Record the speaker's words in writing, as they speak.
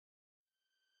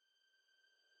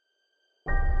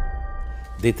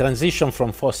The transition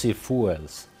from fossil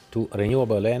fuels to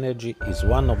renewable energy is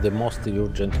one of the most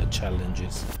urgent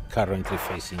challenges currently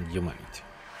facing humanity.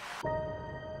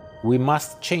 We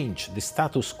must change the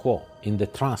status quo in the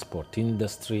transport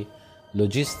industry,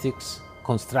 logistics,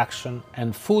 construction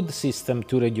and food system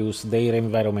to reduce their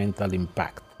environmental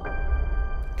impact.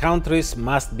 Countries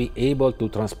must be able to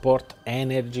transport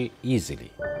energy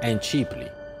easily and cheaply.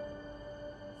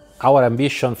 Our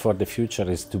ambition for the future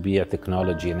is to be a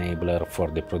technology enabler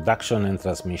for the production and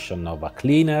transmission of a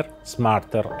cleaner,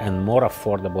 smarter and more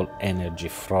affordable energy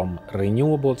from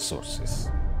renewable sources.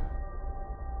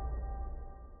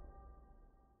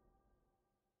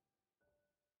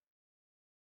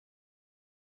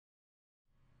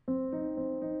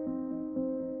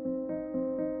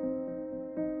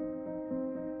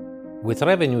 With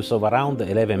revenues of around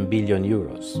 11 billion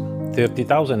euros,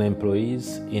 30,000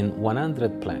 employees in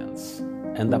 100 plants,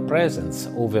 and a presence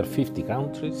over 50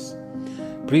 countries,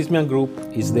 Prysmian Group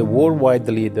is the worldwide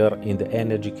leader in the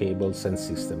energy cables and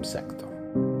systems sector.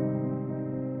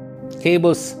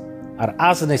 Cables are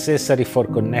as necessary for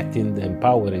connecting and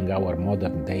empowering our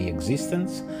modern-day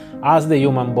existence as the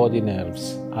human body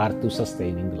nerves are to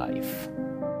sustaining life.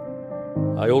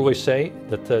 I always say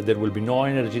that there will be no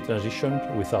energy transition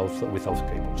without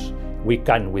cables. We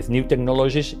can, with new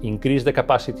technologies, increase the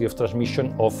capacity of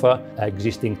transmission of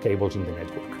existing cables in the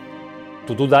network.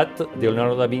 To do that, the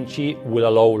Leonardo da Vinci will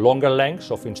allow longer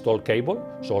lengths of installed cable,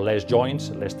 so less joints,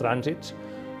 less transits,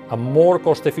 a more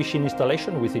cost-efficient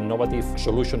installation with innovative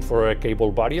solutions for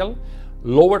cable burial,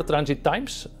 lower transit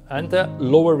times, and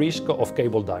lower risk of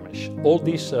cable damage. All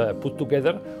this put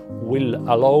together will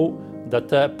allow that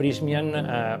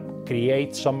Prysmian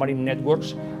create submarine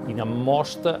networks in a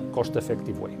most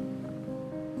cost-effective way.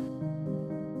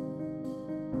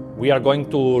 We are going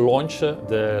to launch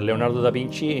the Leonardo da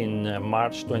Vinci in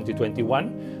March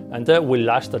 2021 and will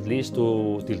last at least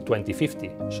till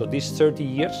 2050. So these 30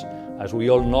 years, as we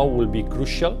all know, will be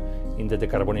crucial in the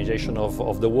decarbonization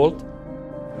of the world.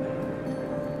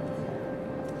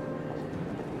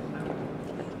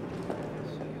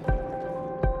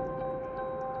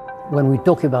 When we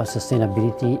talk about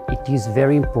sustainability, it is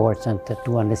very important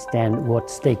to understand what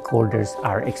stakeholders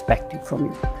are expecting from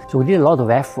you. So we did a lot of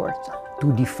effort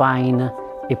to define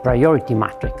a priority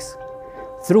matrix,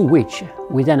 through which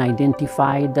we then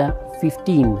identified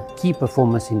 15 key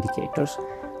performance indicators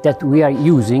that we are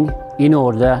using in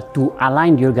order to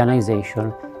align the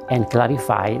organization and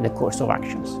clarify the course of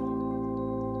actions.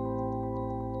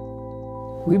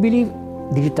 We believe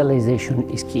digitalization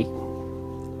is key.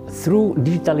 Through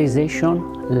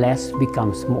digitalization, less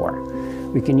becomes more.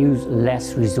 We can use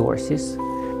less resources,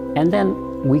 and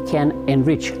then we can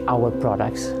enrich our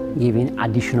products, giving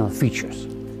additional features.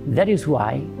 That is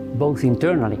why, both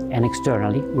internally and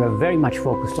externally, we are very much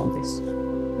focused on this.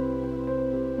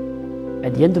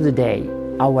 At the end of the day,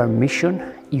 our mission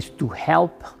is to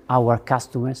help our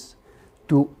customers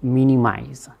to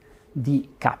minimize the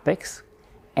CapEx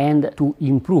and to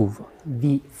improve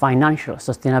the financial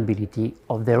sustainability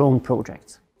of their own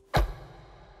projects.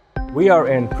 We are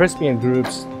in Prysmian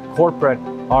Group's corporate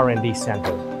R&D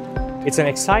center. It's an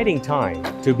exciting time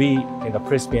to be in the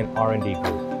Prysmian R&D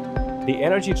group. The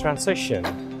energy transition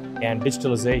and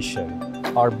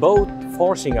digitalization are both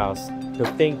forcing us to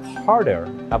think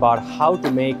harder about how to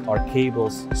make our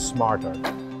cables smarter.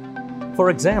 For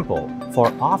example, for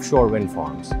offshore wind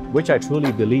farms, which I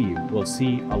truly believe will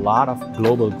see a lot of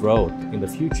global growth in the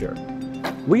future,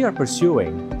 we are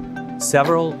pursuing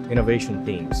several innovation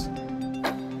themes.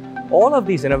 All of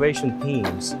these innovation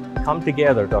themes come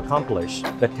together to accomplish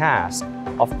the task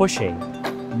of pushing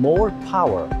more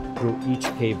power through each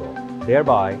cable,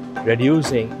 thereby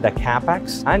reducing the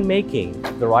CapEx and making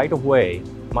the right-of-way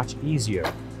much easier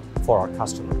for our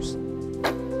customers.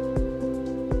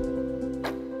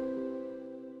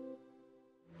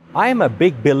 I am a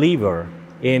big believer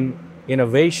in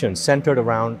innovation centered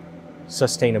around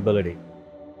sustainability.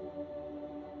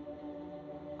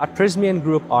 At Prysmian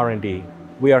Group R&D,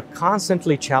 we are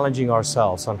constantly challenging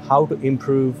ourselves on how to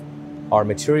improve our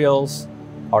materials,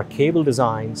 our cable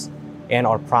designs, and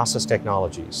our process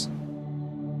technologies.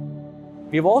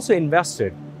 We've also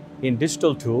invested in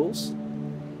digital tools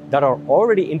that are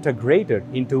already integrated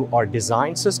into our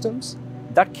design systems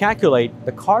that calculate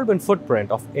the carbon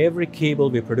footprint of every cable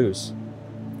we produce.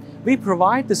 We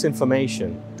provide this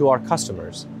information to our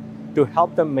customers to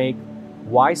help them make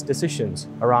wise decisions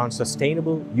around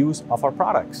sustainable use of our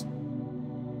products.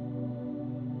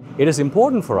 It is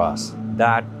important for us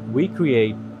that we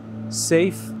create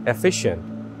safe, efficient,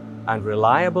 and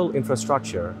reliable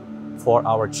infrastructure for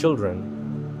our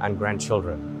children and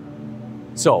grandchildren.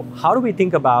 So, how do we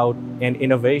think about an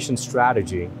innovation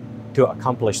strategy to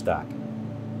accomplish that?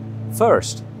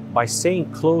 First, by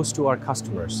staying close to our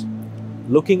customers,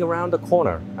 looking around the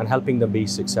corner and helping them be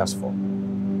successful.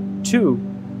 Two,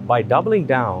 by doubling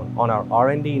down on our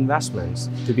R&D investments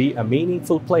to be a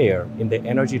meaningful player in the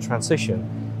energy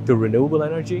transition to renewable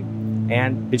energy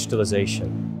and digitalization.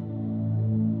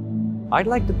 I'd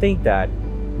like to think that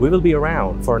we will be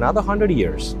around for another 100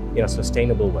 years in a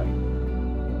sustainable way.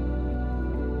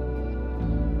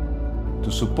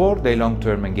 To support the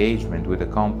long-term engagement with the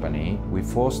company, we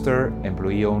foster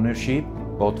employee ownership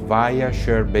both via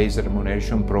share-based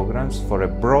remuneration programs for a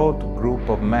broad group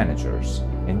of managers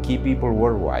and key people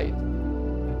worldwide.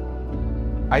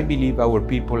 I believe our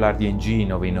people are the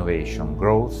engine of innovation,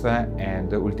 growth,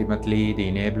 and ultimately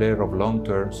the enabler of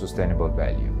long-term sustainable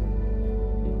value.